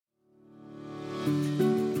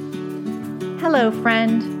Hello,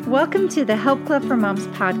 friend. Welcome to the Help Club for Moms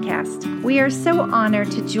podcast. We are so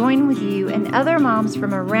honored to join with you and other moms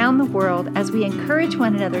from around the world as we encourage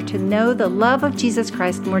one another to know the love of Jesus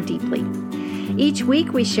Christ more deeply. Each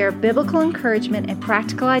week, we share biblical encouragement and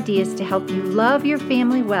practical ideas to help you love your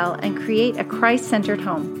family well and create a Christ-centered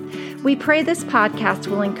home. We pray this podcast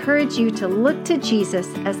will encourage you to look to Jesus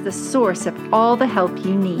as the source of all the help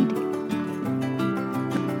you need.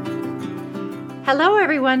 Hello,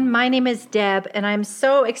 everyone. My name is Deb, and I'm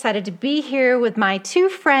so excited to be here with my two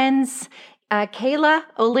friends, Kayla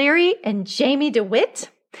O'Leary and Jamie DeWitt.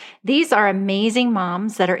 These are amazing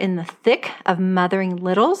moms that are in the thick of mothering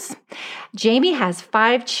littles. Jamie has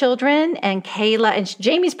 5 children, and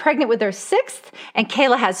Jamie's pregnant with her 6th, and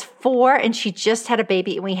Kayla has 4, and she just had a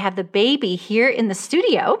baby, and we have the baby here in the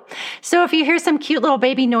studio. So if you hear some cute little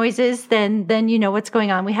baby noises, then you know what's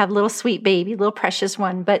going on. We have little sweet baby, little precious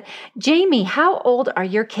one. But Jamie, how old are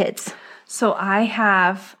your kids? So I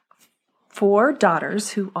have 4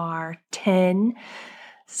 daughters who are 10,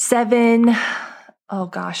 7,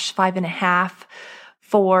 5.5,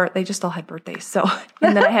 4. They just all had birthdays. So,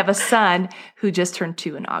 and then I have a son who just turned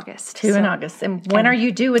 2 in August. 2 in August. And when are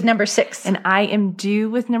you due with number 6? And I am due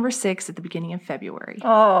with number 6 at the beginning of February.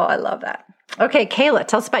 Oh, I love that. Okay, Kayla,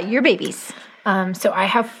 tell us about your babies. So I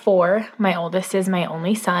have 4. My oldest is my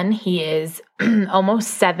only son. He is almost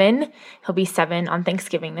 7. He'll be 7 on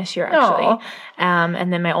Thanksgiving this year, actually.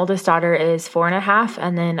 And then my oldest daughter is 4.5.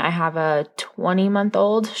 And then I have a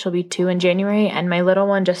 20-month-old. She'll be 2 in January. And my little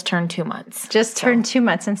one just turned 2 months. Turned 2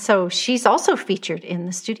 months. And so she's also featured in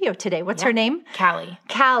the studio today. What's her name? Callie.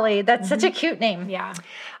 Callie. That's such a cute name. Yeah.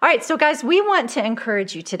 All right. So guys, we want to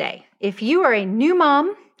encourage you today. If you are a new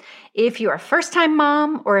mom, if you're a first-time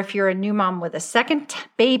mom, or if you're a new mom with a second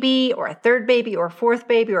baby, or a third baby, or a fourth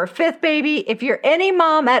baby, or a fifth baby, if you're any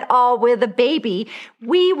mom at all with a baby,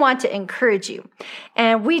 we want to encourage you.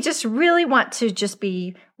 And we just really want to just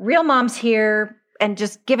be real moms here and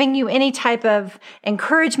just giving you any type of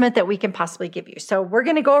encouragement that we can possibly give you. So we're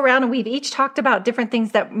going to go around and we've each talked about different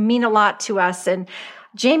things that mean a lot to us. And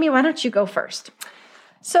Jamie, why don't you go first?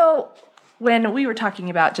 So when we were talking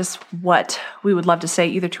about just what we would love to say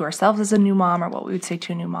either to ourselves as a new mom or what we would say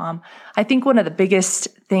to a new mom, I think one of the biggest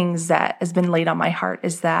things that has been laid on my heart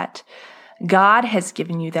is that God has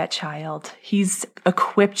given you that child. He's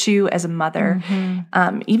equipped you as a mother.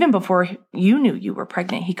 Even before you knew you were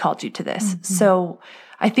pregnant, He called you to this. So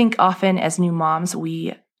I think often as new moms,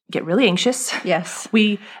 we get really anxious. Yes.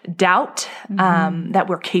 We doubt that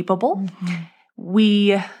we're capable.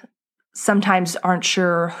 We sometimes aren't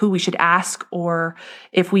sure who we should ask or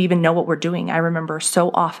if we even know what we're doing. I remember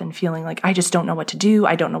so often feeling like, I just don't know what to do.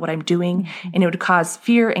 I don't know what I'm doing. And it would cause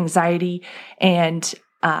fear, anxiety, and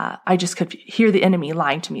I just could hear the enemy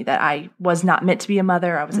lying to me that I was not meant to be a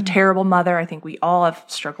mother. I was a terrible mother. I think we all have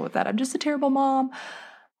struggled with that. I'm just a terrible mom.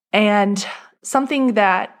 And something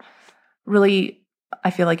that really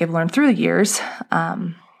I feel like I've learned through the years,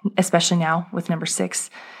 especially now with number 6,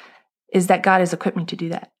 is that God has equipped me to do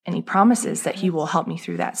that. And He promises that He will help me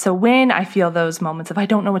through that. So when I feel those moments of I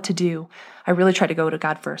don't know what to do, I really try to go to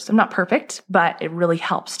God first. I'm not perfect, but it really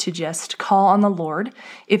helps to just call on the Lord.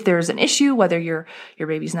 If there's an issue, whether your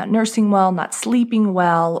baby's not nursing well, not sleeping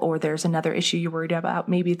well, or there's another issue you're worried about,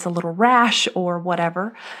 maybe it's a little rash or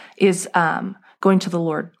whatever, is going to the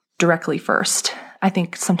Lord directly first. I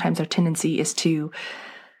think sometimes our tendency is to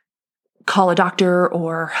call a doctor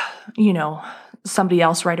or, somebody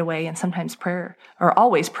else right away. And sometimes prayer, or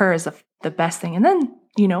always prayer, is the best thing. And then,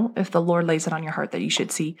 if the Lord lays it on your heart that you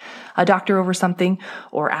should see a doctor over something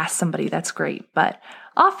or ask somebody, that's great. But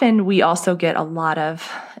often we also get a lot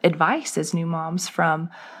of advice as new moms from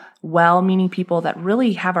well-meaning people that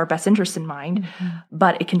really have our best interest in mind,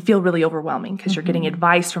 but it can feel really overwhelming because you're getting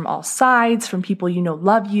advice from all sides, from people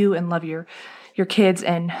love you and love your kids,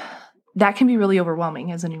 and that can be really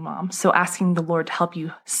overwhelming as a new mom. So asking the Lord to help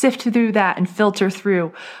you sift through that and filter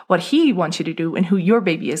through what He wants you to do and who your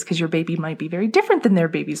baby is, because your baby might be very different than their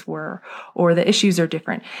babies were, or the issues are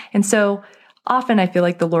different. And so often I feel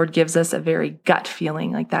like the Lord gives us a very gut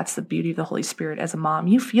feeling. Like that's the beauty of the Holy Spirit as a mom.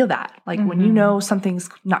 You feel that. Like when you know something's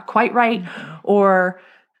not quite right, or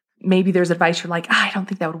maybe there's advice you're like, I don't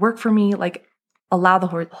think that would work for me. Like allow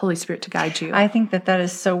the Holy Spirit to guide you. I think that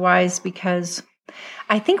is so wise, because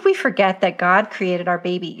I think we forget that God created our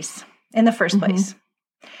babies in the first place.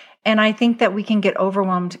 And I think that we can get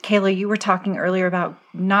overwhelmed. Kayla, you were talking earlier about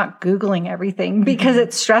not Googling everything because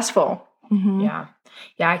it's stressful. Yeah.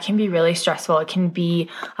 Yeah, it can be really stressful. It can be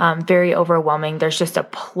very overwhelming. There's just a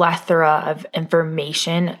plethora of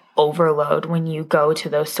information overload when you go to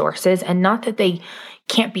those sources. And not that they,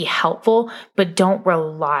 can't be helpful, but don't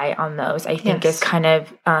rely on those, I think is kind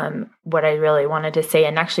of what I really wanted to say.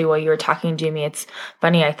 And actually, while you were talking, Jamie, it's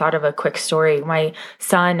funny, I thought of a quick story. My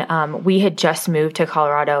son, we had just moved to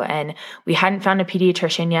Colorado and we hadn't found a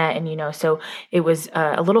pediatrician yet. And, so it was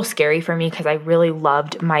a little scary for me because I really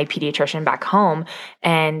loved my pediatrician back home.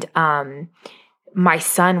 And my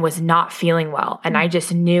son was not feeling well. And I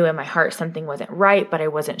just knew in my heart something wasn't right, but I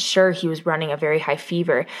wasn't sure. He was running a very high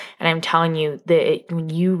fever. And I'm telling you that when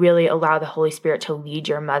you really allow the Holy Spirit to lead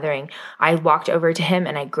your mothering, I walked over to him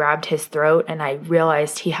and I grabbed his throat and I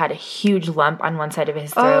realized he had a huge lump on one side of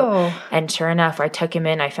his throat. And sure enough, I took him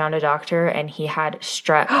in, I found a doctor and he had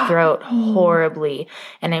strep throat horribly.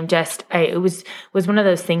 And it was one of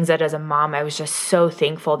those things that as a mom, I was just so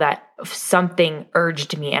thankful that something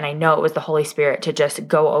urged me, and I know it was the Holy Spirit, to just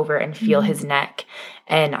go over and feel his neck.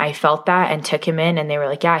 And I felt that and took him in and they were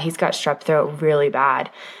like, yeah, he's got strep throat really bad.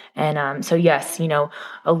 And so yes,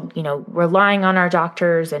 relying on our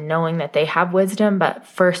doctors and knowing that they have wisdom, but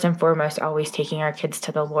first and foremost, always taking our kids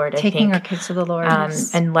to the Lord. Taking our kids to the Lord.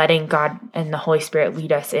 And letting God and the Holy Spirit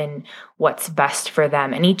lead us in what's best for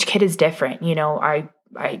them. And each kid is different. You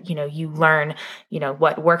learn,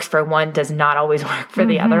 what works for one does not always work for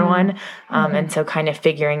the other one. And so kind of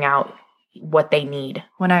figuring out what they need.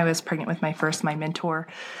 When I was pregnant with my mentor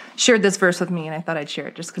shared this verse with me, and I thought I'd share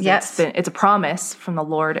it just because it's a promise from the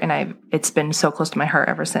Lord, and it's been so close to my heart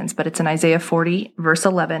ever since. But it's in Isaiah 40, verse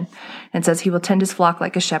 11, and it says, "He will tend his flock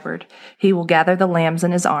like a shepherd. He will gather the lambs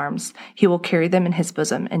in his arms. He will carry them in his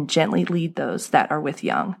bosom and gently lead those that are with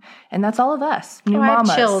young." And that's all of us, new mamas.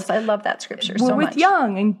 I have chills. I love that scripture so much. We're with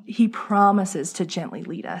young, and he promises to gently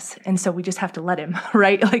lead us, and so we just have to let him,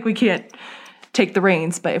 right? Like we can't take the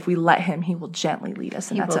reins, but if we let him, he will gently lead us.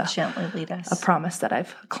 And gently lead us. A promise that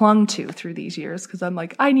I've clung to through these years because I'm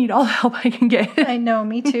like, I need all the help I can get. I know,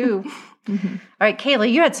 me too. All right, Kayla,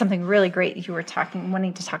 you had something really great you were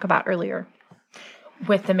wanting to talk about earlier.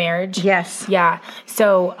 With the marriage? Yes. Yeah.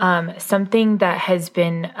 So something that has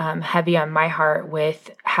been heavy on my heart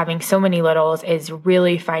with having so many littles is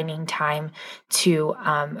really finding time to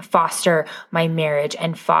foster my marriage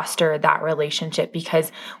and foster that relationship,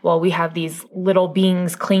 because while we have these little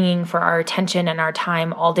beings clinging for our attention and our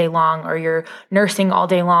time all day long, or you're nursing all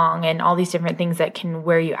day long and all these different things that can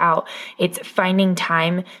wear you out, it's finding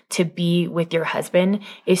time to be with your husband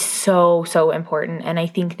is so, so important. And I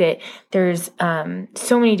think that there's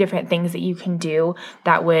so many different things that you can do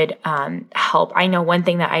that would help. I know one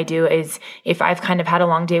thing that I do is if I've kind of had a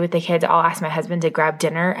long day with the kids, I'll ask my husband to grab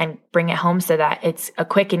dinner and bring it home so that it's a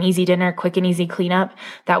quick and easy dinner, quick and easy cleanup.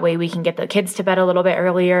 That way we can get the kids to bed a little bit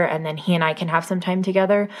earlier and then he and I can have some time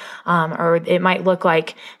together. Or it might look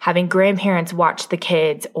like having grandparents watch the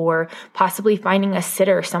kids, or possibly finding a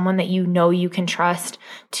sitter, someone that you can trust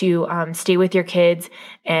to stay with your kids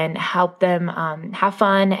and help them have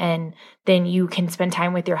fun, and then you can spend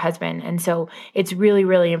time with your husband. And so it's really,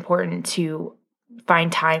 really important to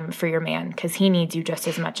find time for your man because he needs you just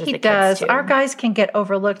as much as the kids do. Our guys can get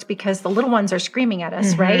overlooked because the little ones are screaming at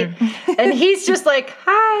us, right? And he's just like,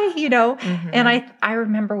 hi, And I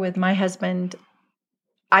remember with my husband,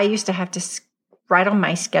 I used to have to write on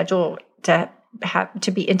my schedule to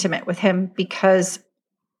be intimate with him because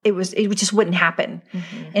it just wouldn't happen.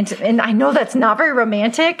 And I know that's not very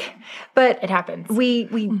romantic, but it happens. We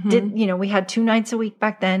did, we had 2 nights a week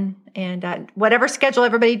back then, and whatever schedule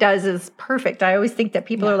everybody does is perfect. I always think that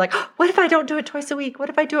people are like, what if I don't do it twice a week? What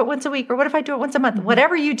if I do it once a week? Or what if I do it once a month?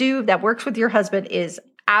 Whatever you do that works with your husband is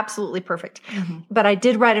absolutely perfect. But I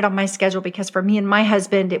did write it on my schedule because for me and my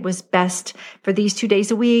husband, it was best for these 2 days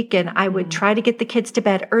a week. And I would try to get the kids to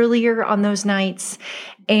bed earlier on those nights.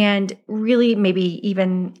 And really maybe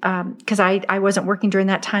even, because I wasn't working during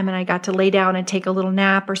that time and I got to lay down and take a little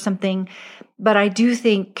nap or something. But I do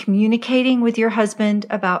think communicating with your husband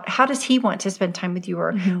about how does he want to spend time with you,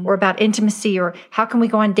 or about intimacy, or how can we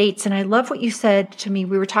go on dates? And I love what you said to me.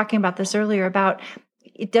 We were talking about this earlier about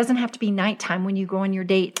it doesn't have to be nighttime when you go on your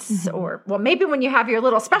dates, or maybe when you have your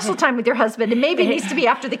little special time with your husband, and maybe it needs to be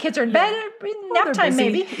after the kids are in bed, nap time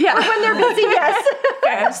maybe, or when they're busy.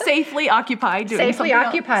 Yes, safely occupied. Safely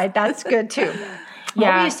occupied. That's good too.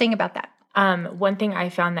 What were you saying about that? One thing I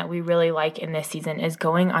found that we really like in this season is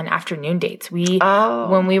going on afternoon dates.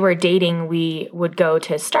 When we were dating, we would go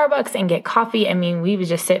to Starbucks and get coffee. I mean, we would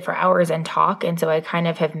just sit for hours and talk. And so I kind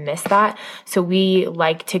of have missed that. So we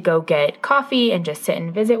like to go get coffee and just sit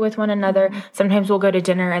and visit with one another. Sometimes we'll go to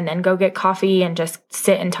dinner and then go get coffee and just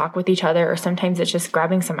sit and talk with each other. Or sometimes it's just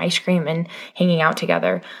grabbing some ice cream and hanging out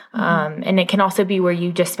together. And it can also be where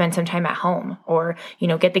you just spend some time at home, or,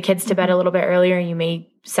 get the kids to bed a little bit earlier. You may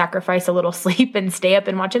sacrifice a little sleep and stay up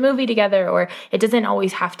and watch a movie together, or it doesn't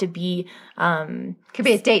always have to be, could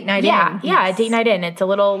be a date night in. Yes. Yeah. A date night in. It's a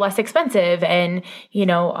little less expensive, and,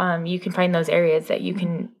 you can find those areas that you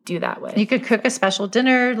can do that with. You could cook a special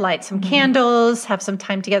dinner, light some candles, have some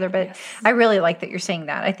time together. But I really like that you're saying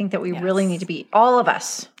that. I think that we really need to be, all of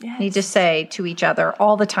us need to say to each other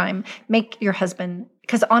all the time, make your husband,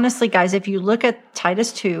 because honestly, guys, if you look at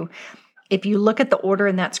Titus 2, if you look at the order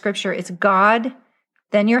in that scripture, it's God,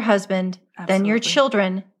 then your husband, then your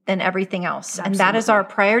children, then everything else. And that is our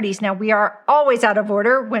priorities. Now, we are always out of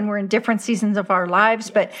order when we're in different seasons of our lives,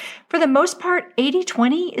 but for the most part,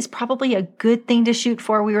 80-20 is probably a good thing to shoot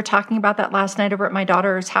for. We were talking about that last night over at my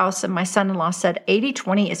daughter's house, and my son-in-law said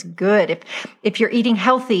 80-20 is good. If you're eating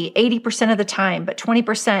healthy 80% of the time, but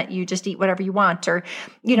 20% you just eat whatever you want, or,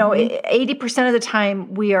 80% of the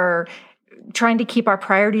time we are trying to keep our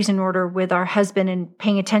priorities in order with our husband and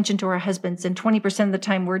paying attention to our husbands. And 20% of the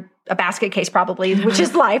time we're a basket case probably, which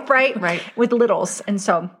is life, right? Right. With littles. And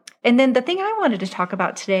then the thing I wanted to talk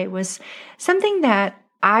about today was something that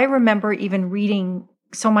I remember even reading.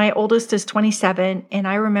 So my oldest is 27, and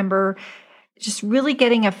I remember just really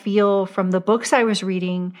getting a feel from the books I was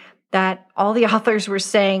reading that all the authors were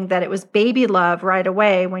saying that it was baby love right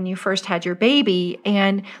away when you first had your baby.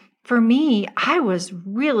 And for me, I was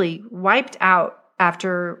really wiped out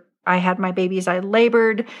after I had my babies. I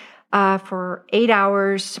labored for 8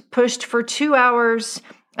 hours, pushed for 2 hours,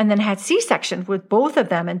 and then had C-sections with both of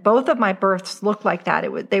them. And both of my births looked like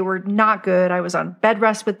that. They were not good. I was on bed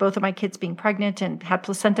rest with both of my kids being pregnant and had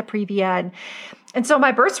placenta previa. And so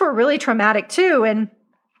my births were really traumatic too.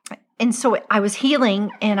 And so I was healing,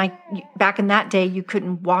 and back in that day, you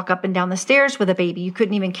couldn't walk up and down the stairs with a baby. You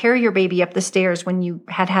couldn't even carry your baby up the stairs when you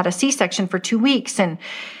had a C-section for 2 weeks. And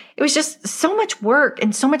it was just so much work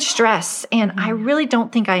and so much stress. And I really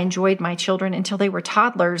don't think I enjoyed my children until they were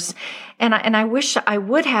toddlers. And I wish I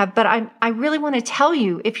would have, but I really want to tell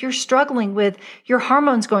you, if you're struggling with your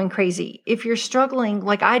hormones going crazy, if you're struggling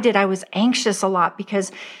like I did, I was anxious a lot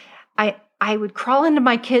because I would crawl into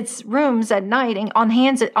my kids' rooms at night and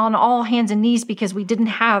on all hands and knees because we didn't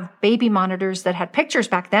have baby monitors that had pictures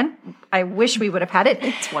back then. I wish we would have had it.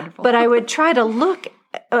 It's wonderful. But I would try to look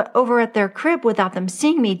over at their crib without them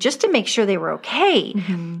seeing me just to make sure they were okay.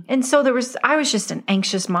 Mm-hmm. And so I was just an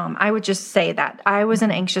anxious mom. I would just say that. I was an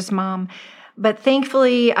anxious mom. But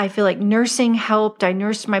thankfully, I feel like nursing helped. I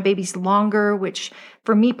nursed my babies longer, which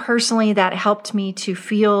for me personally, that helped me to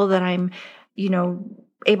feel that I'm,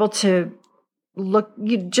 able to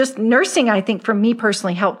just nursing, I think for me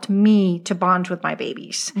personally helped me to bond with my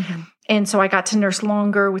babies. Mm-hmm. And so I got to nurse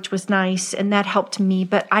longer, which was nice. And that helped me.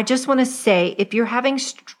 But I just want to say, if you're having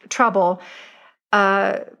trouble,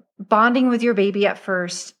 bonding with your baby at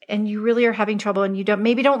first, and you really are having trouble and you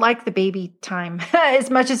don't like the baby time as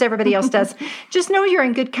much as everybody else does, just know you're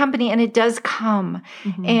in good company and it does come.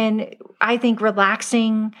 Mm-hmm. And I think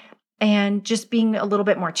relaxing and just being a little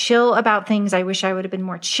bit more chill about things. I wish I would have been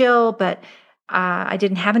more chill, but I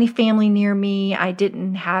didn't have any family near me.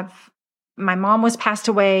 My mom was passed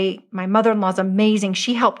away. My mother-in-law's amazing.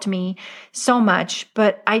 She helped me so much,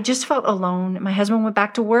 but I just felt alone. My husband went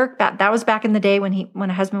back to work. That was back in the day when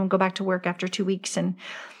a husband would go back to work after 2 weeks. And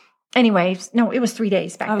anyway, no, it was 3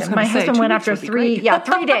 days back then. My husband went after 3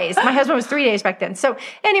 days. My husband was 3 days back then. So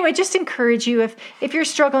anyway, just encourage you if you're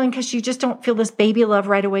struggling because you just don't feel this baby love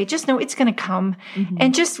right away, just know it's going to come. Mm-hmm.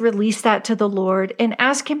 And just release that to the Lord and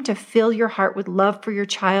ask him to fill your heart with love for your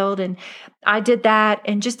child. And I did that,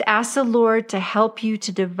 and just ask the Lord to help you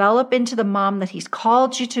to develop into the mom that he's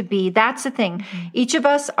called you to be. That's the thing. Mm-hmm. Each of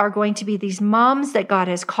us are going to be these moms that God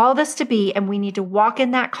has called us to be, and we need to walk in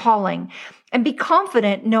that calling and be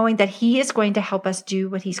confident knowing that he is going to help us do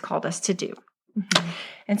what he's called us to do. Mm-hmm.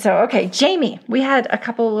 And so, okay, Jamie, we had a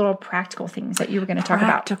couple of little practical things that you were going to talk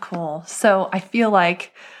about. Practical. So I feel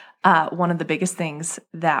like one of the biggest things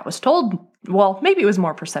that was told, well, maybe it was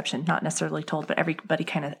more perception, not necessarily told, but everybody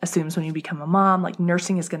kind of assumes when you become a mom, like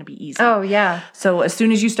nursing is going to be easy. Oh, yeah. So as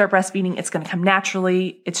soon as you start breastfeeding, it's going to come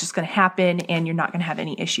naturally. It's just going to happen, and you're not going to have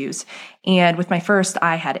any issues. And with my first,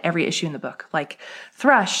 I had every issue in the book, like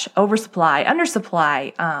thrush, oversupply,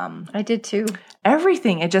 undersupply. I did too.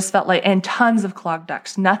 Everything. It just felt like, and tons of clogged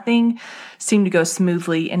ducts. Nothing seemed to go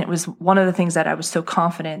smoothly. And it was one of the things that I was so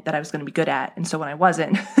confident that I was going to be good at. And so when I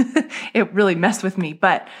wasn't, it really messed with me.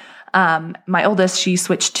 But my oldest, she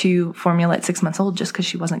switched to formula at 6 months old just because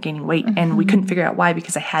she wasn't gaining weight. Mm-hmm. And we couldn't figure out why,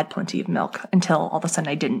 because I had plenty of milk until all of a sudden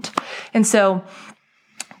I didn't. And so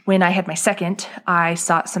when I had my second, I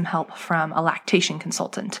sought some help from a lactation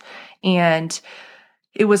consultant. And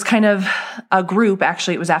it was kind of a group.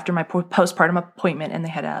 Actually, it was after my postpartum appointment, and they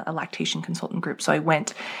had a lactation consultant group. So I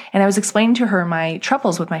went, and I was explaining to her my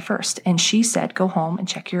troubles with my first, and she said, go home and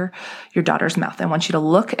check your daughter's mouth. I want you to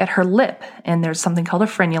look at her lip, and there's something called a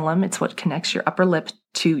frenulum. It's what connects your upper lip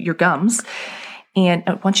to your gums. And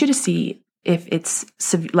I want you to see if it's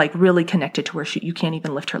like really connected to where you can't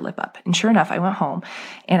even lift her lip up. And sure enough, I went home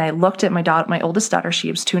and I looked at my oldest daughter. She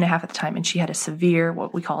was 2.5 at the time, and she had a severe,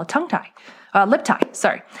 what we call a lip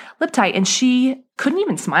tie. And she couldn't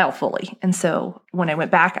even smile fully. And so when I went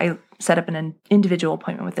back, I set up an individual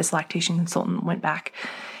appointment with this lactation consultant, went back,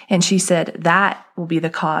 and she said that will be the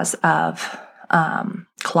cause of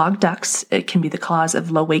clogged ducts. It can be the cause of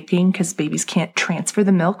low weight gain because babies can't transfer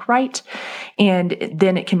the milk right. And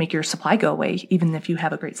then it can make your supply go away, even if you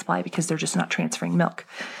have a great supply, because they're just not transferring milk.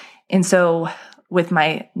 And so with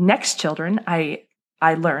my next children, I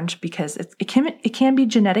learned, because it can be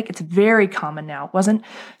genetic. It's very common now. It wasn't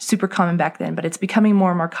super common back then, but it's becoming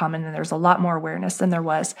more and more common, and there's a lot more awareness than there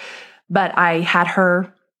was. But I had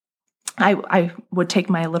her, I would take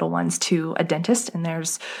my little ones to a dentist, and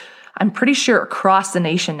I'm pretty sure across the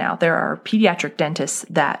nation now, there are pediatric dentists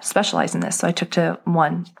that specialize in this. So I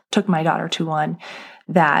took my daughter to one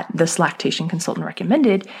that this lactation consultant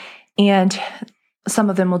recommended, and some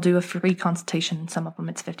of them will do a free consultation. Some of them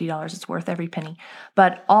it's $50. It's worth every penny.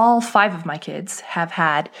 But all 5 of my kids have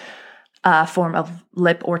had a form of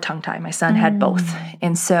lip or tongue tie. My son had both.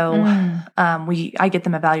 And so I get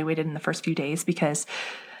them evaluated in the first few days, because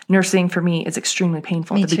nursing for me is extremely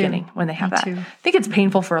painful at the beginning when they have that. I think it's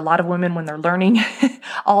painful for a lot of women when they're learning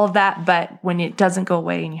all of that, but when it doesn't go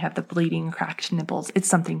away and you have the bleeding, cracked nipples, it's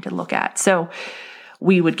something to look at. So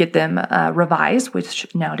we would get them revised,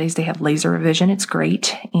 which nowadays they have laser revision. It's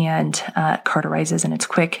great, and cauterizes, and it's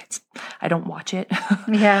quick. I don't watch it.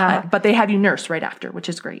 Yeah. But they have you nurse right after, which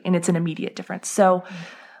is great, and it's an immediate difference. So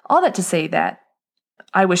all that to say that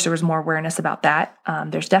I wish there was more awareness about that.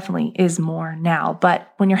 There's definitely is more now,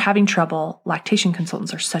 but when you're having trouble, lactation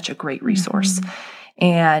consultants are such a great resource.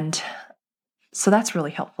 And so that's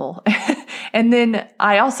really helpful. And then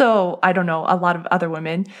I don't know, a lot of other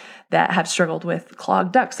women that have struggled with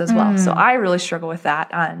clogged ducts as well. So I really struggle with that.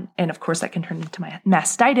 And of course that can turn into my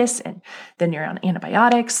mastitis, and then you're on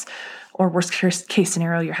antibiotics, or worst case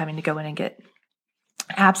scenario, you're having to go in and get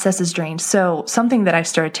abscesses drained. So something that I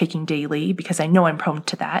started taking daily, because I know I'm prone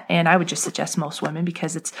to that, and I would just suggest most women,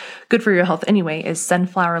 because it's good for your health anyway, is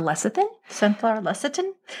sunflower lecithin. Sunflower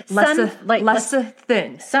lecithin?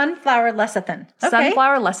 Lecithin. Sunflower lecithin. Okay.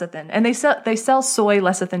 Sunflower lecithin. And they sell soy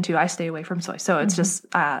lecithin too. I stay away from soy. So it's just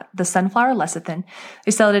the sunflower lecithin.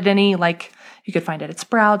 They sell it at any, you could find it at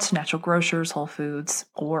Sprouts, Natural Grocers, Whole Foods,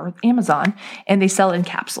 or Amazon, and they sell it in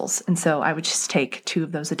capsules. And so I would just take 2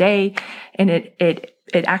 of those a day, and it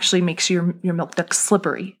actually makes your milk ducts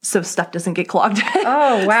slippery, so stuff doesn't get clogged.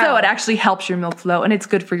 Oh, wow. So it actually helps your milk flow, and it's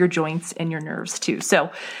good for your joints and your nerves too.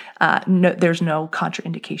 So there's no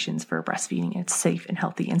contraindications for breastfeeding. It's safe and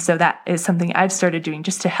healthy. And so that is something I've started doing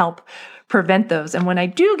just to help prevent those. And when I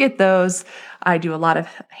do get those, I do a lot of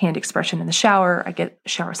hand expression in the shower. I get the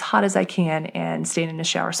shower as hot as I can and stand in the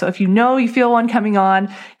shower. So if you feel one coming on,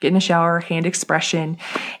 get in the shower, hand expression,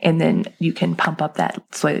 and then you can pump up that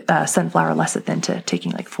sunflower lecithin to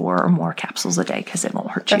taking 4 or more capsules a day, because it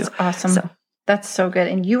won't hurt you. That's awesome. That's so good.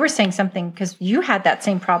 And you were saying something, because you had that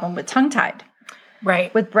same problem with tongue-tied.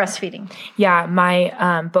 Right. With breastfeeding. Yeah.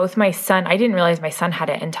 Both my son, I didn't realize my son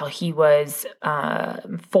had it until he was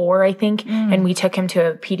 4, I think. And we took him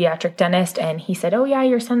to a pediatric dentist, and he said, oh yeah,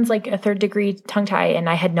 your son's like a 3rd degree tongue tie. And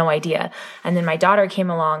I had no idea. And then my daughter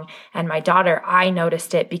came along, and I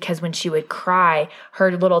noticed it, because when she would cry,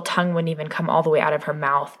 her little tongue wouldn't even come all the way out of her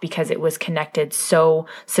mouth, because it was connected so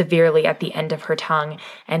severely at the end of her tongue.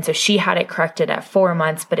 And so she had it corrected at 4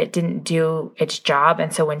 months, but it didn't do its job.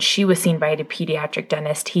 And so when she was seen by a pediatric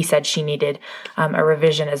dentist, he said she needed a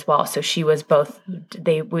revision as well. So she was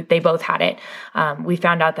they both had it. We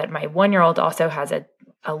found out that my 1-year-old also has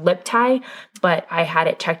a lip tie, but I had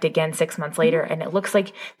it checked again 6 months later, and it looks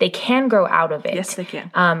like they can grow out of it. Yes, they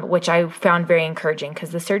can. Which I found very encouraging,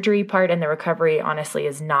 because the surgery part and the recovery honestly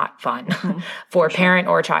is not fun for parent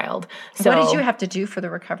or child. So what did you have to do for the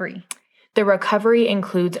recovery? The recovery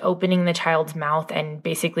includes opening the child's mouth and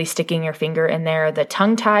basically sticking your finger in there. The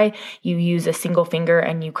tongue tie, you use a single finger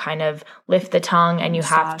and you kind of lift the tongue, and you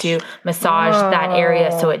have to massage that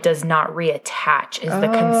area so it does not reattach is the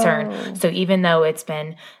concern. So even though it's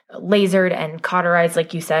been lasered and cauterized,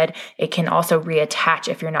 like you said, it can also reattach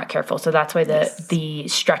if you're not careful. So that's why the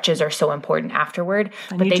stretches are so important afterward.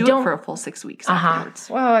 And but they don't for a full 6 weeks afterwards.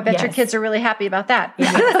 Whoa, I bet your kids are really happy about that.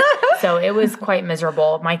 So it was quite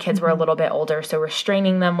miserable. My kids were a little bit older, so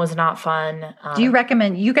restraining them was not fun. Do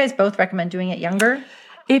you guys both recommend doing it younger?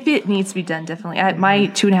 If it needs to be done, definitely. My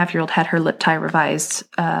 2.5-year-old had her lip tie revised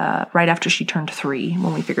right after she turned 3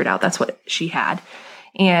 when we figured out that's what she had.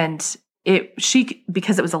 And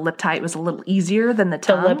because it was a lip tie, it was a little easier than the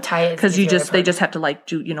tongue. The lip tie is because they just have to like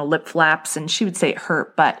do, lip flaps, and she would say it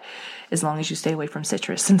hurt, but as long as you stay away from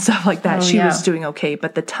citrus and stuff like that, she was doing okay.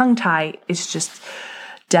 But the tongue tie is just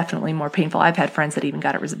definitely more painful. I've had friends that even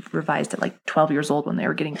got it revised at like 12 years old when they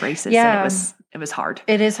were getting braces. Yeah. And it was hard.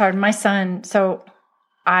 It is hard. My son,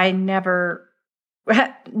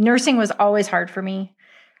 nursing was always hard for me.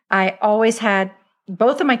 I always had,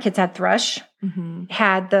 both of my kids had thrush,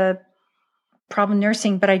 had the problem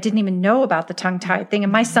nursing, but I didn't even know about the tongue tie thing.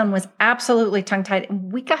 And my son was absolutely tongue tied.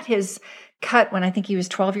 And we got his cut when I think he was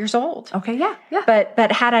 12 years old. Okay. Yeah. Yeah.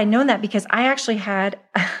 But had I known that, because I actually had,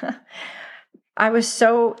 I was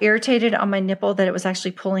so irritated on my nipple that it was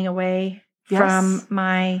actually pulling away from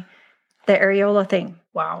the areola thing.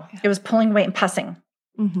 Wow. It was pulling away and pussing.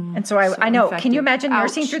 Mm-hmm. And so I know, infected. Can you imagine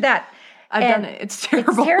nursing through that? I've done it. It's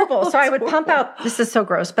terrible. It's terrible. So I would pump out, this is so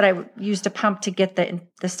gross, but I used a pump to get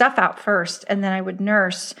the stuff out first, and then I would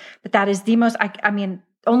nurse. But that is the most, I mean,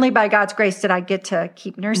 only by God's grace did I get to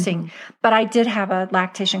keep nursing. Mm-hmm. But I did have a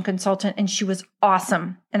lactation consultant, and she was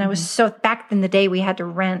awesome. And I was back in the day, we had to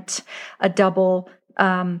rent a double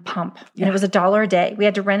pump. And it was $1 a day. We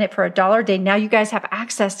had to rent it for $1 a day. Now you guys have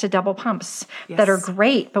access to double pumps that are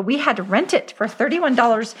great, but we had to rent it for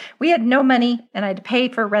 $31. We had no money, and I had to pay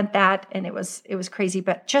for rent that. And it was crazy,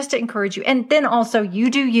 but just to encourage you. And then also, you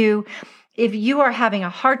do you. If you are having a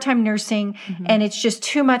hard time nursing and it's just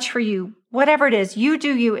too much for you, whatever it is, you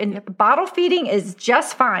do you. And bottle feeding is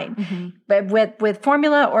just fine, but with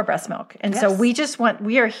formula or breast milk. And so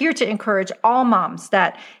we are here to encourage all moms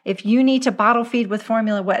that if you need to bottle feed with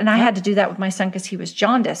formula, and I had to do that with my son because he was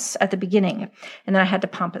jaundice at the beginning, and then I had to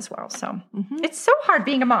pump as well. So it's so hard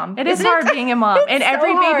being a mom. It is hard being a mom, and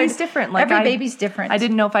every baby's different. Like every baby's different. I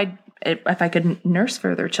didn't know if I could nurse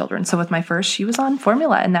for their children. So with my first, she was on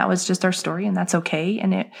formula, and that was just our story, and that's okay.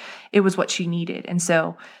 And it was what she needed. And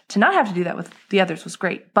so to not have to do that with the others was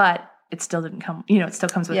great, but it still didn't come, it still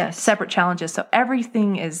comes with separate challenges. So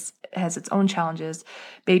everything has its own challenges.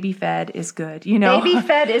 Baby fed is good, Baby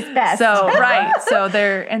fed is best. So, right. So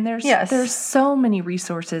there's so many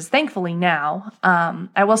resources, thankfully now.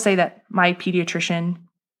 I will say that my pediatrician,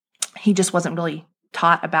 he just wasn't really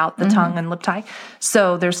taught about the tongue and lip tie.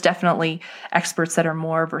 So there's definitely experts that are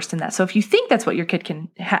more versed in that. So if you think that's what your kid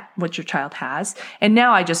what your child has, and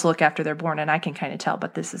now I just look after they're born and I can kind of tell,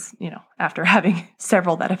 but this is, after having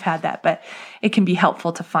several that have had that, but it can be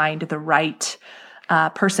helpful to find the right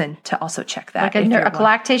person to also check that. Like a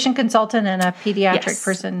lactation consultant and a pediatric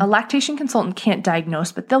person. A lactation consultant can't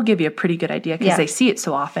diagnose, but they'll give you a pretty good idea because they see it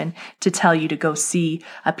so often to tell you to go see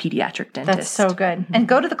a pediatric dentist. That's so good. Mm-hmm. And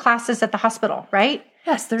go to the classes at the hospital, right?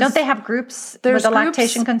 Yes. Don't they have groups with a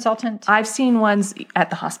lactation consultant? I've seen ones at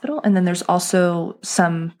the hospital, and then there's also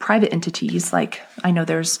some private entities. Like I know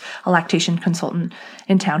there's a lactation consultant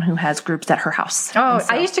in town who has groups at her house. Oh,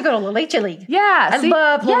 I used to go to La Leche League. Yeah. I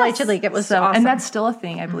love La Leche League. It was awesome. And that's still a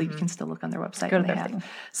thing. I believe you can still look on their website. Go to their thing.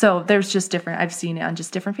 So there's just I've seen it on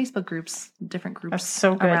just different Facebook groups, different groups. That's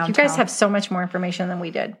so good. You guys have so much more information than we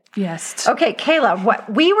did. Yes. Okay, Kayla,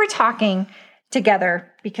 what we were talking together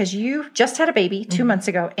because you just had a baby 2 months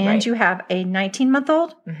ago, and you have a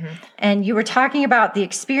 19-month-old, and you were talking about the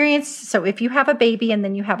experience. So if you have a baby and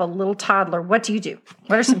then you have a little toddler, what do you do?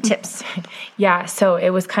 What are some tips? Yeah, so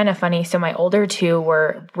it was kind of funny. So my older two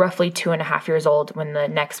were roughly 2.5 years old when the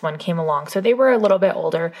next one came along. So they were a little bit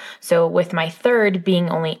older. So with my third being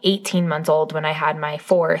only 18 months old when I had my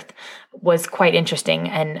fourth was quite interesting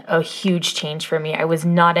and a huge change for me. I was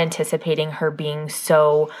not anticipating her being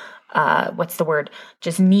so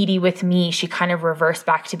just needy with me. She kind of reversed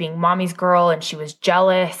back to being mommy's girl, and she was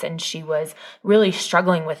jealous, and she was really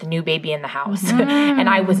struggling with a new baby in the house. And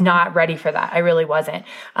I was not ready for that. I really wasn't.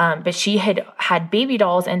 But she had baby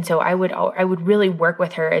dolls. And so I would really work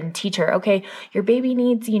with her and teach her, okay, your baby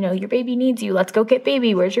needs you. Let's go get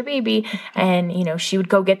baby. Where's your baby? And, she would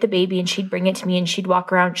go get the baby and she'd bring it to me, and she'd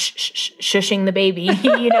walk around shushing the baby,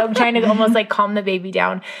 trying to almost like calm the baby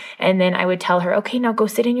down. And then I would tell her, okay, now go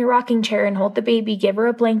sit in your rocking chair and hold the baby, give her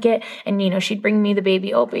a blanket. And, she'd bring me the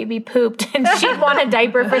baby. Oh, baby pooped. And she'd want a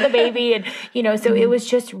diaper for the baby. And, so it was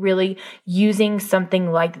just really using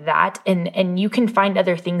something like that. And you can find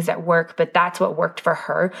other things that work, but that's what worked for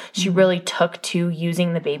her. She really took to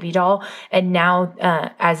using the baby doll. And now,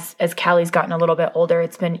 as Callie's gotten a little bit older,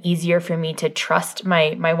 it's been easier for me to trust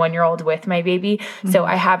my 1-year-old with my baby. So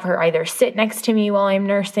I have her either sit next to me while I'm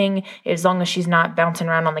nursing, as long as she's not bouncing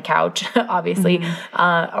around on the couch, obviously,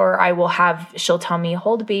 or she'll tell me,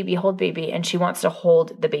 hold baby, and she wants to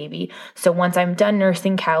hold the baby. So once I'm done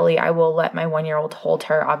nursing Callie, I will let my 1-year-old hold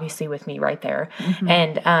her, obviously with me right there.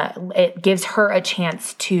 And it gives her a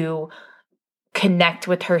chance to connect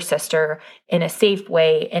with her sister in a safe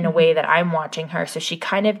way, in a way that I'm watching her. So she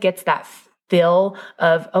kind of gets that feel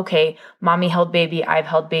of, okay, mommy held baby, I've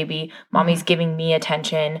held baby, mommy's giving me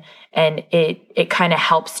attention. And it kind of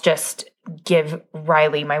helps just give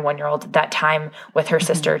Riley, my 1-year-old, that time with her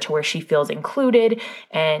sister to where she feels included.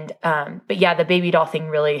 And, but yeah, the baby doll thing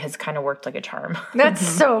really has kind of worked like a charm. That's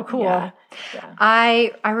so cool. Yeah.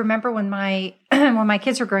 I remember when my, when my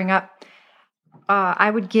kids were growing up,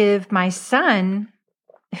 I would give my son,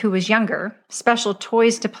 who was younger, special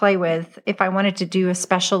toys to play with if I wanted to do a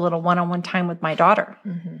special little one-on-one time with my daughter.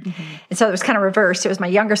 And so it was kind of reversed. It was my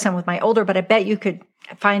younger son with my older, but I bet you could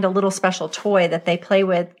find a little special toy that they play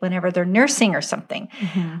with whenever they're nursing or something.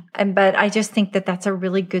 But I just think that that's a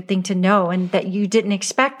really good thing to know, and that you didn't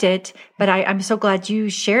expect it. But I'm so glad you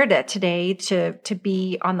shared it today to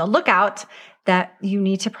be on the lookout that you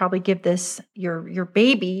need to probably give this, your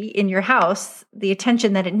baby in your house, the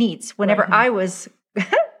attention that it needs. Whenever I was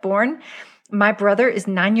born, my brother is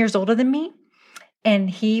 9 years older than me, and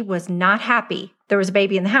he was not happy there was a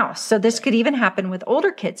baby in the house. So this could even happen with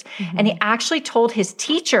older kids. And he actually told his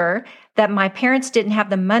teacher that my parents didn't have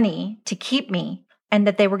the money to keep me and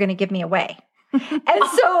that they were going to give me away. And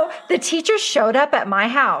so the teacher showed up at my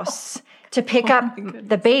house to pick up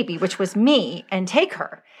the baby, which was me, and take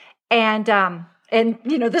her. And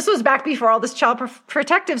this was back before all this child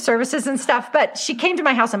protective services and stuff, but she came to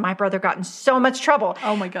my house and my brother got in so much trouble.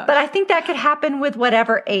 Oh my gosh. But I think that could happen with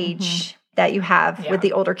whatever age that you have with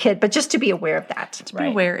the older kid, but just to be aware of that. To be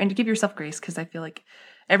aware and to give yourself grace, because I feel like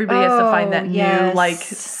everybody has to find that new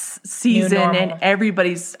season, and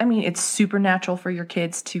everybody's, it's supernatural for your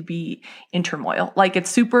kids to be in turmoil. Like it's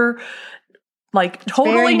super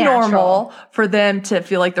totally normal for them to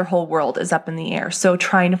feel like their whole world is up in the air. So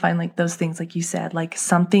trying to find those things, like you said, like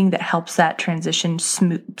something that helps that transition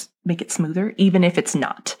make it smoother, even if it's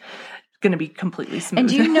not going to be completely smooth.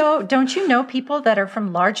 And don't you know people that are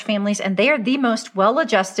from large families, and they are the most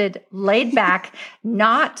well-adjusted, laid back,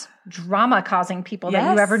 not drama causing people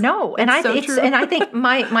that you ever know. And I think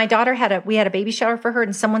my daughter we had a baby shower for her,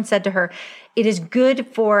 and someone said to her, it is good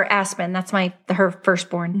for Aspen. That's her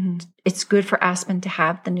firstborn. It's good for Aspen to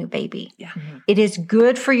have the new baby. Yeah. It is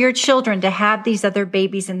good for your children to have these other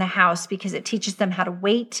babies in the house, because it teaches them how to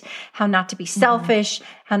wait, how not to be selfish,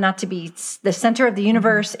 how not to be the center of the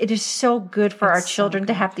universe. It is so good for our children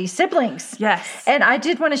to have these siblings. Yes. And I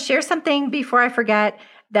did want to share something before I forget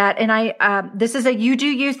that. And this is a you do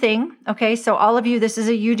you thing. Okay. So all of you, this is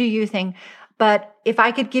a you do you thing. But if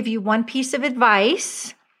I could give you one piece of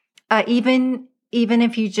advice, even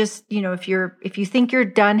if you just, if you think you're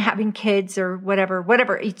done having kids or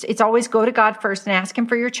whatever, it's always go to God first and ask him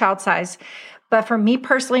for your child size. But for me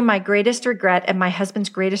personally, my greatest regret and my husband's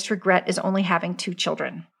greatest regret is only having 2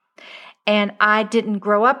 children. And I didn't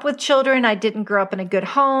grow up with children. I didn't grow up in a good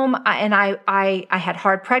home. I had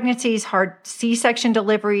hard pregnancies, hard C-section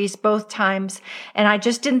deliveries, both times. And I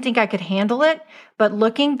just didn't think I could handle it. But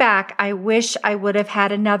looking back, I wish I would have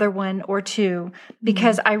had another one or 2,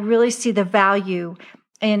 because I really see the value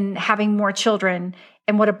in having more children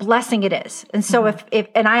and what a blessing it is. And so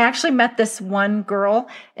and I actually met this one girl,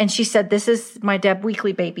 and she said, this is my Deb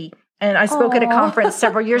Weekly baby. And I spoke at a conference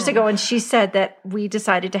several years ago, and she said that we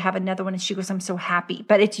decided to have another one. And she goes, I'm so happy.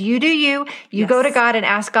 But it's you do you. You go to God and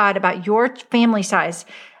ask God about your family size.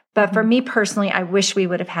 But for me personally, I wish we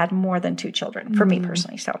would have had more than 2 children, for me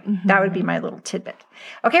personally. So that would be my little tidbit.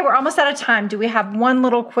 Okay, we're almost out of time. Do we have one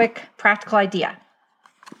little quick practical idea?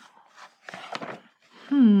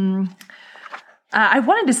 I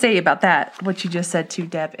wanted to say about that, what you just said too,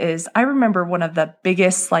 Deb, is I remember one of the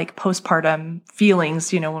biggest postpartum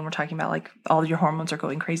feelings, when we're talking about all your hormones are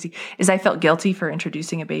going crazy, is I felt guilty for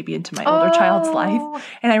introducing a baby into my older child's life.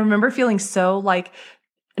 And I remember feeling so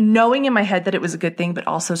knowing in my head that it was a good thing, but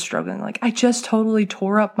also struggling. I just totally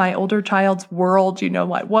tore up my older child's world.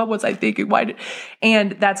 What was I thinking?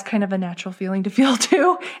 And that's kind of a natural feeling to feel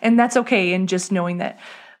too. And that's okay. And just knowing that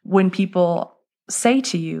when people say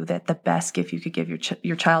to you that the best gift you could give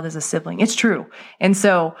your child is a sibling. It's true. And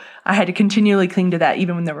so I had to continually cling to that,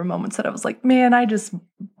 even when there were moments that I was like, man,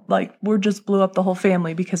 we're just blew up the whole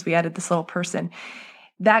family because we added this little person.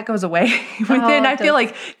 That goes away within, I feel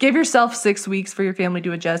like, give yourself 6 weeks for your family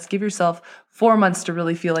to adjust. Give yourself 4 months to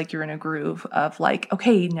really feel like you're in a groove of like,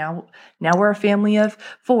 okay, now we're a family of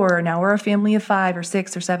 4. Now we're a family of 5 or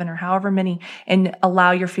 6 or 7 or however many, and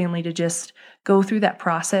allow your family to just go through that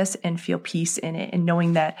process and feel peace in it, and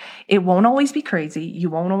knowing that it won't always be crazy.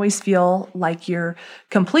 You won't always feel like you're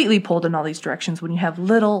completely pulled in all these directions. When you have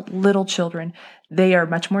little children, they are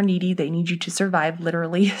much more needy. They need you to survive,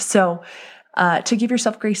 literally. So to give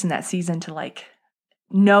yourself grace in that season, to like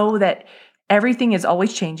know that everything is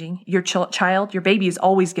always changing. Your child, your baby is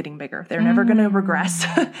always getting bigger. They're never going to regress.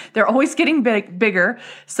 They're always getting bigger.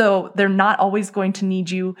 So they're not always going to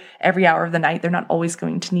need you every hour of the night. They're not always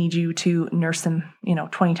going to need you to nurse them,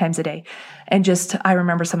 20 times a day. And I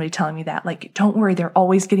remember somebody telling me that, like, don't worry, they're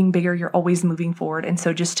always getting bigger. You're always moving forward. And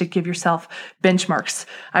so just to give yourself benchmarks,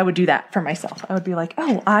 I would do that for myself. I would be like,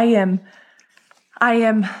 oh, I am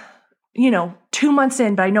 2 months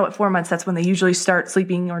in, but I know at 4 months, that's when they usually start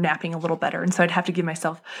sleeping or napping a little better. And so I'd have to give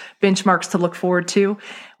myself benchmarks to look forward to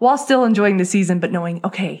while still enjoying the season, but knowing,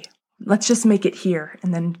 okay, let's just make it here.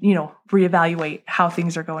 And then, reevaluate how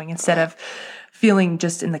things are going instead of feeling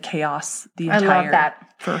just in the chaos the entire I love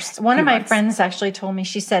that. first One of my months. friends actually told me,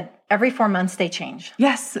 she said, every 4 months they change.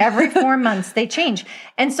 Yes. Every 4 months they change.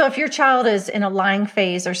 And so if your child is in a lying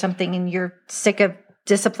phase or something and you're sick of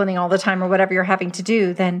disciplining all the time or whatever you're having to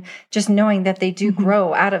do, then just knowing that they do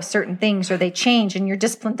grow out of certain things or they change and your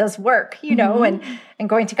discipline does work, and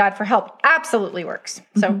going to God for help absolutely works.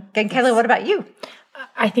 So, again, Kayla, what about you?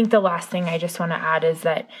 I think the last thing I just want to add is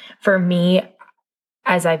that for me,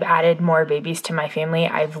 as I've added more babies to my family,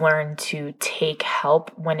 I've learned to take help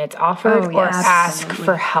when it's offered or ask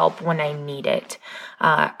for help when I need it.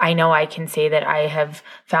 I know I can say that I have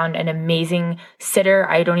found an amazing sitter.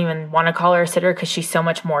 I don't even want to call her a sitter because she's so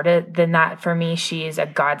much more than that for me. She is a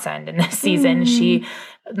godsend in this season.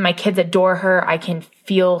 My kids adore her. I can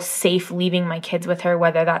feel safe leaving my kids with her,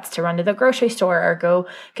 whether that's to run to the grocery store or go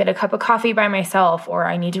get a cup of coffee by myself, or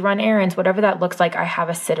I need to run errands, whatever that looks like. I have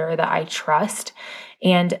a sitter that I trust.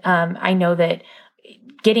 And I know that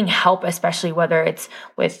getting help, especially whether it's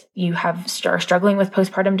with you are struggling with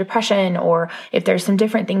postpartum depression, or if there's some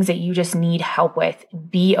different things that you just need help with,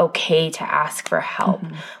 be okay to ask for help,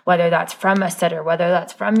 whether that's from a sitter, whether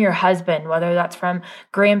that's from your husband, whether that's from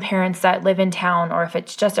grandparents that live in town, or if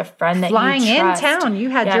it's just a friend that flying you trust. in town. You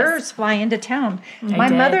had yours fly into town. My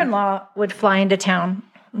mother-in-law would fly into town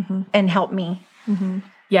and help me.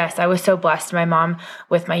 Yes, I was so blessed. My mom,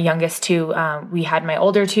 with my youngest two, we had my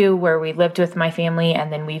older two where we lived with my family, and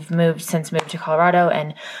then we've moved to Colorado,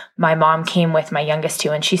 and my mom came with my youngest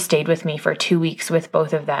two, and she stayed with me for 2 weeks with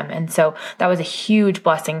both of them. And so that was a huge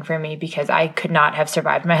blessing for me because I could not have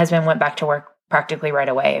survived. My husband went back to work practically right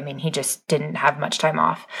away. I mean, he just didn't have much time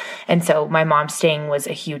off. And so my mom staying was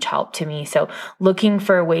a huge help to me. So looking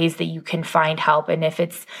for ways that you can find help. And if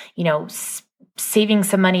it's, saving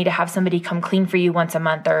some money to have somebody come clean for you once a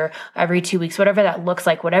month or every 2 weeks, whatever that looks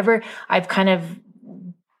like, whatever, I've kind of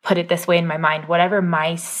put it this way in my mind, whatever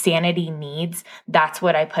my sanity needs, that's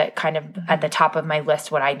what I put kind of at the top of my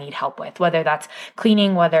list, what I need help with, whether that's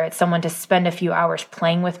cleaning, whether it's someone to spend a few hours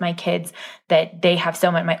playing with my kids, that they have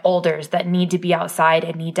so much, my olders that need to be outside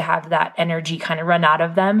and need to have that energy kind of run out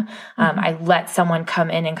of them. I let someone come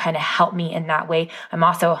in and kind of help me in that way. I'm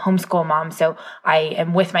also a homeschool mom, so I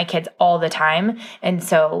am with my kids all the time. And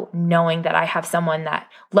so knowing that I have someone that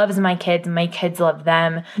loves my kids love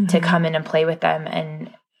them, to come in and play with them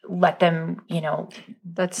and let them,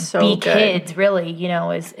 that's so be good. Kids really,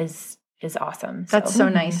 is awesome. That's so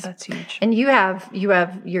nice. That's huge. And you have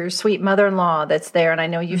your sweet mother-in-law that's there. And I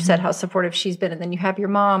know you've said how supportive she's been. And then you have your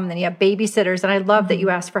mom, and then you have babysitters. And I love that you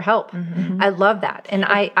ask for help. I love that. And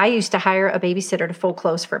I used to hire a babysitter to fold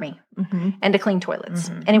clothes for me and to clean toilets.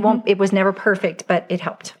 And it was never perfect, but it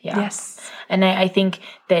helped. Yeah. Yes. And I think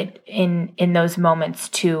that in those moments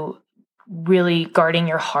too, really guarding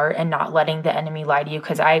your heart and not letting the enemy lie to you.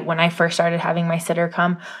 Because when I first started having my sitter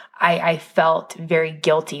come, I felt very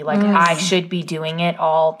guilty. Like I should be doing it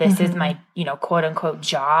all. This is my, quote unquote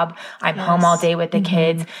job. I'm home all day with the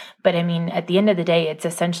kids. But I mean, at the end of the day, it's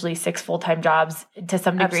essentially 6 full-time jobs to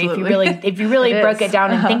some degree. Absolutely. If you really broke it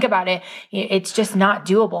down and think about it, it's just not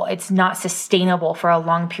doable. It's not sustainable for a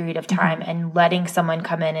long period of time. And letting someone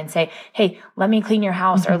come in and say, hey, let me clean your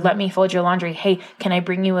house or let me fold your laundry. Hey, can I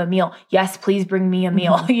bring you a meal? Yes, please bring me a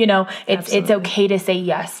meal. It's okay to say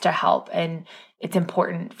yes to help. And it's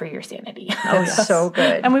important for your sanity. That's so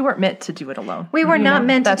good. And we weren't meant to do it alone. We were not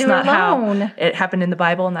meant to do it alone. How it happened in the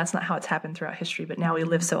Bible, and that's not how it's happened throughout history. But now we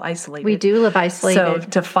live so isolated. We do live isolated. So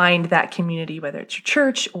to find that community, whether it's your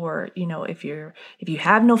church or if you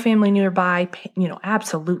have no family nearby,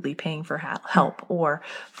 absolutely paying for help, or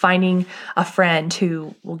finding a friend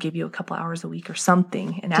who will give you a couple hours a week or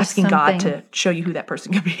something, and asking God to show you who that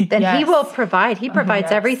person could be. Then He will provide. He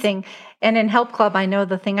provides everything. And in Help Club, I know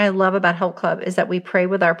the thing I love about Help Club is that we pray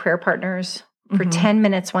with our prayer partners for 10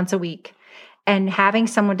 minutes once a week. And having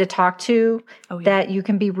someone to talk to that you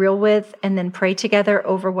can be real with and then pray together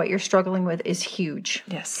over what you're struggling with is huge.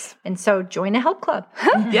 Yes. And so join a Help Club.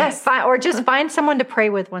 Yes. Or just find someone to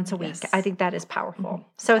pray with once a week. Yes. I think that is powerful.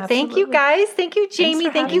 So Thank you guys. Thank you,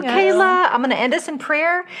 Jamie. Thank you, Kayla. I'm going to end us in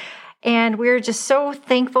prayer. And we're just so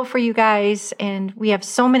thankful for you guys. And we have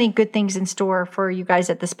so many good things in store for you guys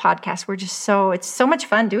at this podcast. It's so much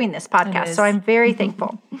fun doing this podcast. So I'm very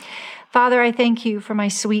thankful. Father, I thank you for my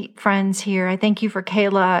sweet friends here. I thank you for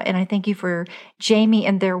Kayla, and I thank you for Jamie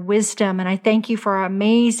and their wisdom. And I thank you for our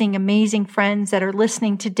amazing, amazing friends that are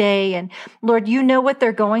listening today. And Lord, you know what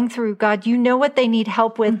they're going through. God, you know what they need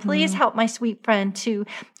help with. Please help my sweet friend to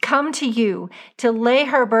come to you, to lay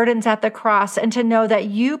her burdens at the cross, and to know that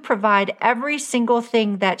you provide every single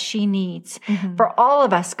thing that she needs. For all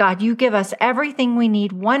of us, God, you give us everything we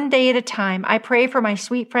need one day at a time. I pray for my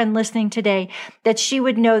sweet friend listening today that she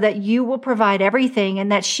would know that you will provide everything,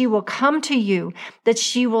 and that she will come to you, that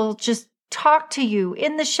she will just talk to you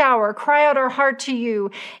in the shower, cry out her heart to you.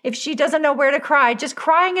 If she doesn't know where to cry, just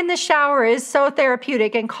crying in the shower is so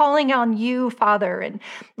therapeutic, and calling on you, Father. And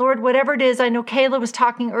Lord, whatever it is, I know Kayla was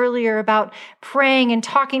talking earlier about praying and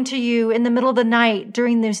talking to you in the middle of the night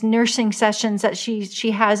during those nursing sessions that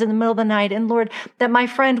she has in the middle of the night. And Lord, that my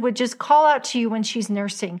friend would just call out to you when she's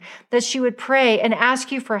nursing, that she would pray and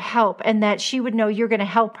ask you for help, and that she would know you're going to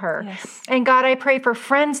help her. Yes. And God, I pray for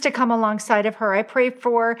friends to come alongside of her. I pray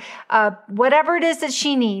for whatever it is that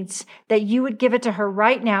she needs, that you would give it to her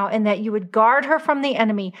right now, and that you would guard her from the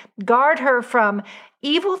enemy, guard her from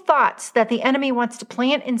evil thoughts that the enemy wants to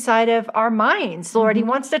plant inside of our minds. Lord, he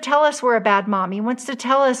wants to tell us we're a bad mom. He wants to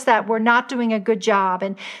tell us that we're not doing a good job.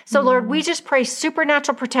 And so, Lord, we just pray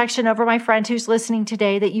supernatural protection over my friend who's listening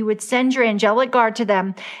today, that you would send your angelic guard to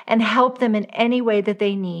them and help them in any way that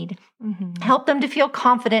they need. Help them to feel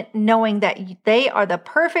confident knowing that they are the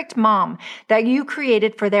perfect mom that you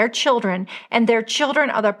created for their children, and their children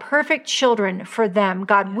are the perfect children for them.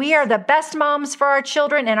 God, we are the best moms for our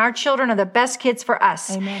children, and our children are the best kids for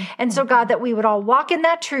us. Amen. And so, God, that we would all walk in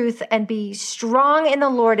that truth and be strong in the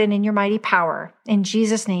Lord and in your mighty power. In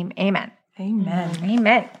Jesus' name, amen. Amen.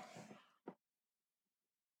 Amen.